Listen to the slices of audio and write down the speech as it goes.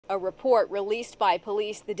A report released by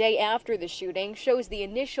police the day after the shooting shows the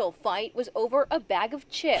initial fight was over a bag of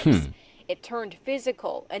chips. It turned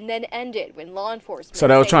physical and then ended when law enforcement. So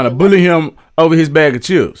they was trying to bully him over his bag of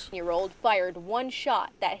chips. 11-year-old fired one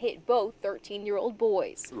shot that hit both 13-year-old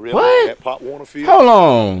boys. Really? What? At Pop Warner Field? Hold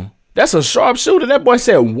on. That's a sharpshooter. That boy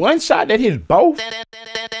said one shot that hit both.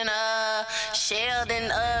 Sheldon,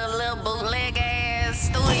 little bootleg ass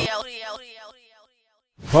studio.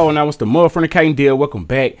 Oh, now it's the motherfucking deal. Welcome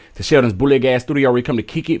back to Sheldon's bootleg ass studio, where we come to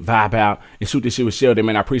kick it, vibe out, and shoot this shit with Sheldon.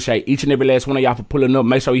 Man, I appreciate each and every last one of y'all for pulling up.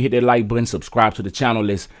 Make sure you hit that like button, subscribe to the channel.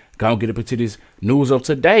 Let's go and get up into this news of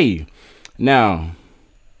today. Now,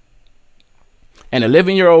 an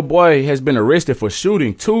 11-year-old boy has been arrested for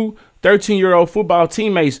shooting two 13-year-old football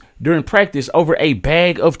teammates during practice over a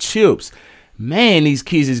bag of chips. Man, these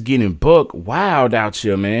kids is getting buck wild out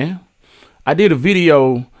here, man. I did a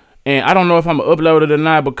video, and I don't know if I'm going to upload it or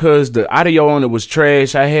not because the audio on it was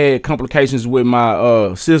trash. I had complications with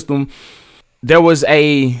my system. There was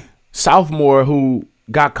a sophomore who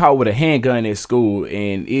got caught with a handgun at school,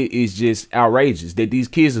 and it is just outrageous that these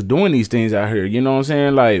kids are doing these things out here. You know what I'm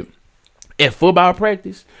saying? Like, at football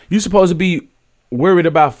practice, you supposed to be worried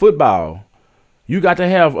about football. You got to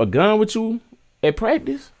have a gun with you at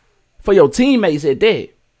practice for your teammates at that.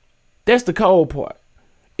 That's the cold part.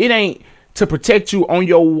 It ain't to protect you on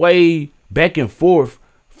your way back and forth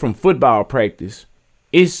from football practice.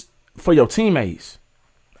 It's for your teammates.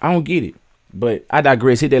 I don't get it. But I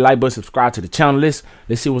digress. Hit that like button, subscribe to the channel. Let's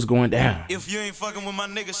see what's going down. If you ain't fucking with my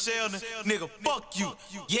nigga Sheldon, nigga, fuck you.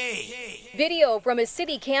 Yeah. Video from a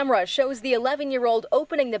city camera shows the 11-year-old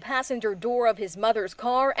opening the passenger door of his mother's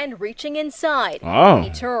car and reaching inside. Oh. He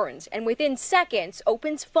turns and within seconds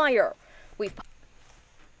opens fire.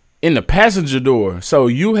 In the passenger door. So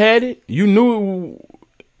you had it? You knew?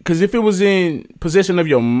 Because if it was in possession of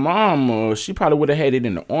your mom, she probably would have had it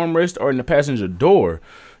in the armrest or in the passenger door.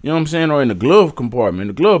 You know what I'm saying? Or in the glove compartment, in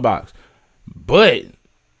the glove box. But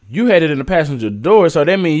you had it in the passenger door, so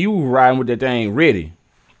that means you riding with that thing ready.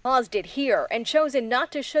 Paused it here and chosen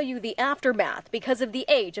not to show you the aftermath because of the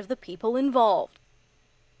age of the people involved.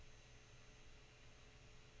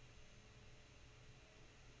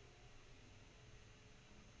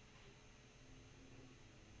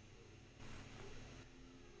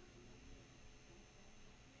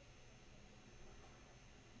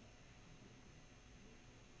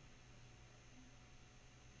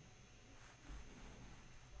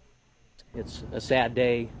 It's a sad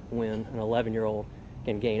day when an 11-year-old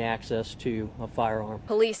can gain access to a firearm.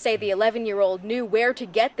 Police say the 11-year-old knew where to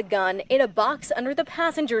get the gun in a box under the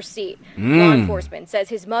passenger seat. Law enforcement says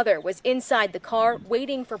his mother was inside the car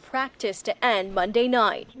waiting for practice to end Monday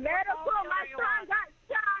night.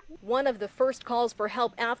 One of the first calls for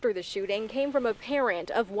help after the shooting came from a parent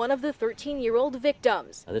of one of the 13-year-old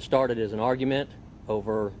victims. This started as an argument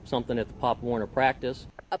over something at the Pop Warner practice.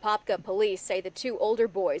 Apopka police say the two older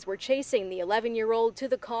boys were chasing the 11-year-old to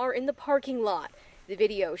the car in the parking lot. The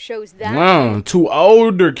video shows that. Wow, two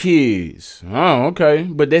older kids. Oh, okay.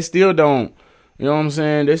 But they still don't, you know what I'm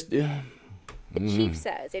saying? They still. The chief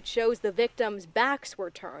says it shows the victims' backs were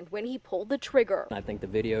turned when he pulled the trigger. I think the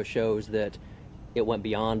video shows that it went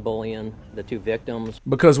beyond bullying the two victims.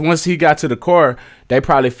 Because once he got to the car, they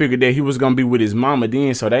probably figured that he was going to be with his mama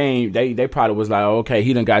then. So they probably was like, okay,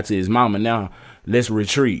 he done got to his mama now. Let's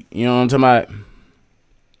retreat. You know what I'm talking about?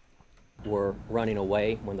 Were running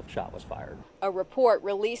away when the shot was fired. A report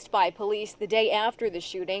released by police the day after the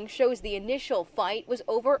shooting shows the initial fight was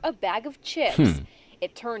over a bag of chips.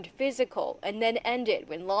 It turned physical and then ended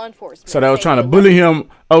when law enforcement. So they was trying to bully him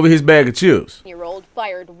over his bag of chips. 11-year-old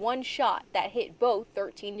fired one shot that hit both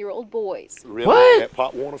 13-year-old boys. Really? What? At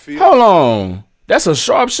Pop Warner Field? Hold on. That's a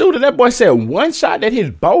sharpshooter. That boy said one shot that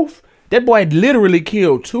hit both. That boy literally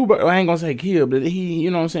killed two birds. I ain't gonna say kill, but he,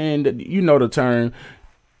 you know what I'm saying? You know the term.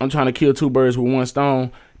 I'm trying to kill two birds with one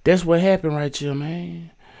stone. That's what happened right here,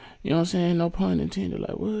 man. You know what I'm saying? No pun intended.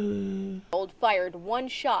 Like, what? Old fired one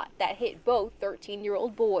shot that hit both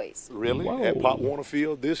 13-year-old boys. Really? Whoa. At Pop Warner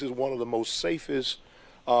Field? This is one of the most safest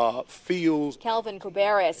fields. Calvin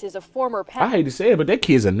Cabarrus is a former I hate to say it, but that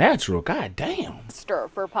kid's a natural. God damn. pastor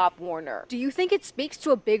for Pop Warner. Do you think it speaks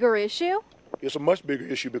to a bigger issue? It's a much bigger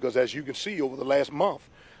issue because, as you can see, over the last month,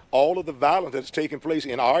 all of the violence that's taken place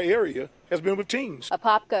in our area has been with teens.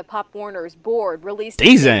 Apopka Pop Warner's board released a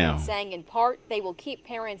Damn. statement saying in part they will keep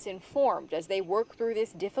parents informed as they work through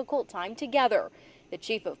this difficult time together. The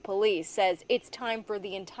chief of police says it's time for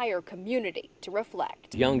the entire community to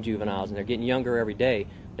reflect. Young juveniles, and they're getting younger every day,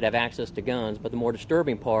 that have access to guns, but the more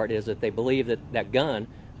disturbing part is that they believe that that gun,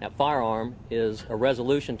 that firearm, is a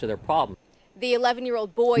resolution to their problem. The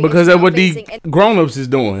 11-year-old boy because is of now what the facing an grown-ups is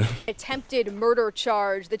doing. attempted murder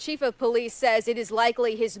charge. The chief of police says it is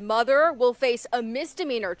likely his mother will face a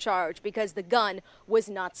misdemeanor charge because the gun was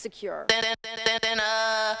not secure.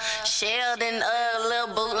 Sheldon, little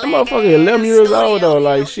That bootleg motherfucker 11 years old though. studio.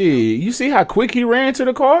 Like shit. You see how quick he ran to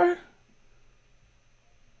the car?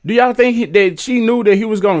 Do y'all think that she knew that he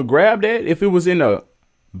was gonna grab that if it was in a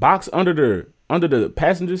box under the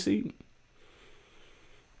passenger seat?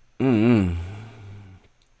 Because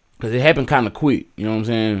it happened kind of quick. You know what I'm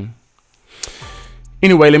saying?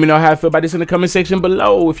 Anyway, let me know how I feel about this in the comment section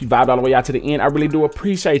below. If you vibed all the way out to the end, I really do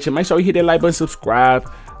appreciate you. Make sure you hit that like button, subscribe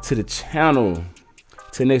to the channel.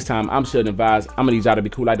 Till next time, I'm SheldonVybez. I'm gonna need y'all to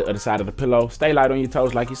be cool like the other side of the pillow. Stay light on your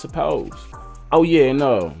toes like you're supposed. Oh yeah,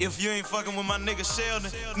 no. If you ain't fucking with my nigga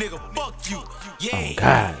Sheldon, nigga, fuck you. Yeah. Oh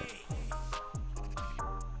God.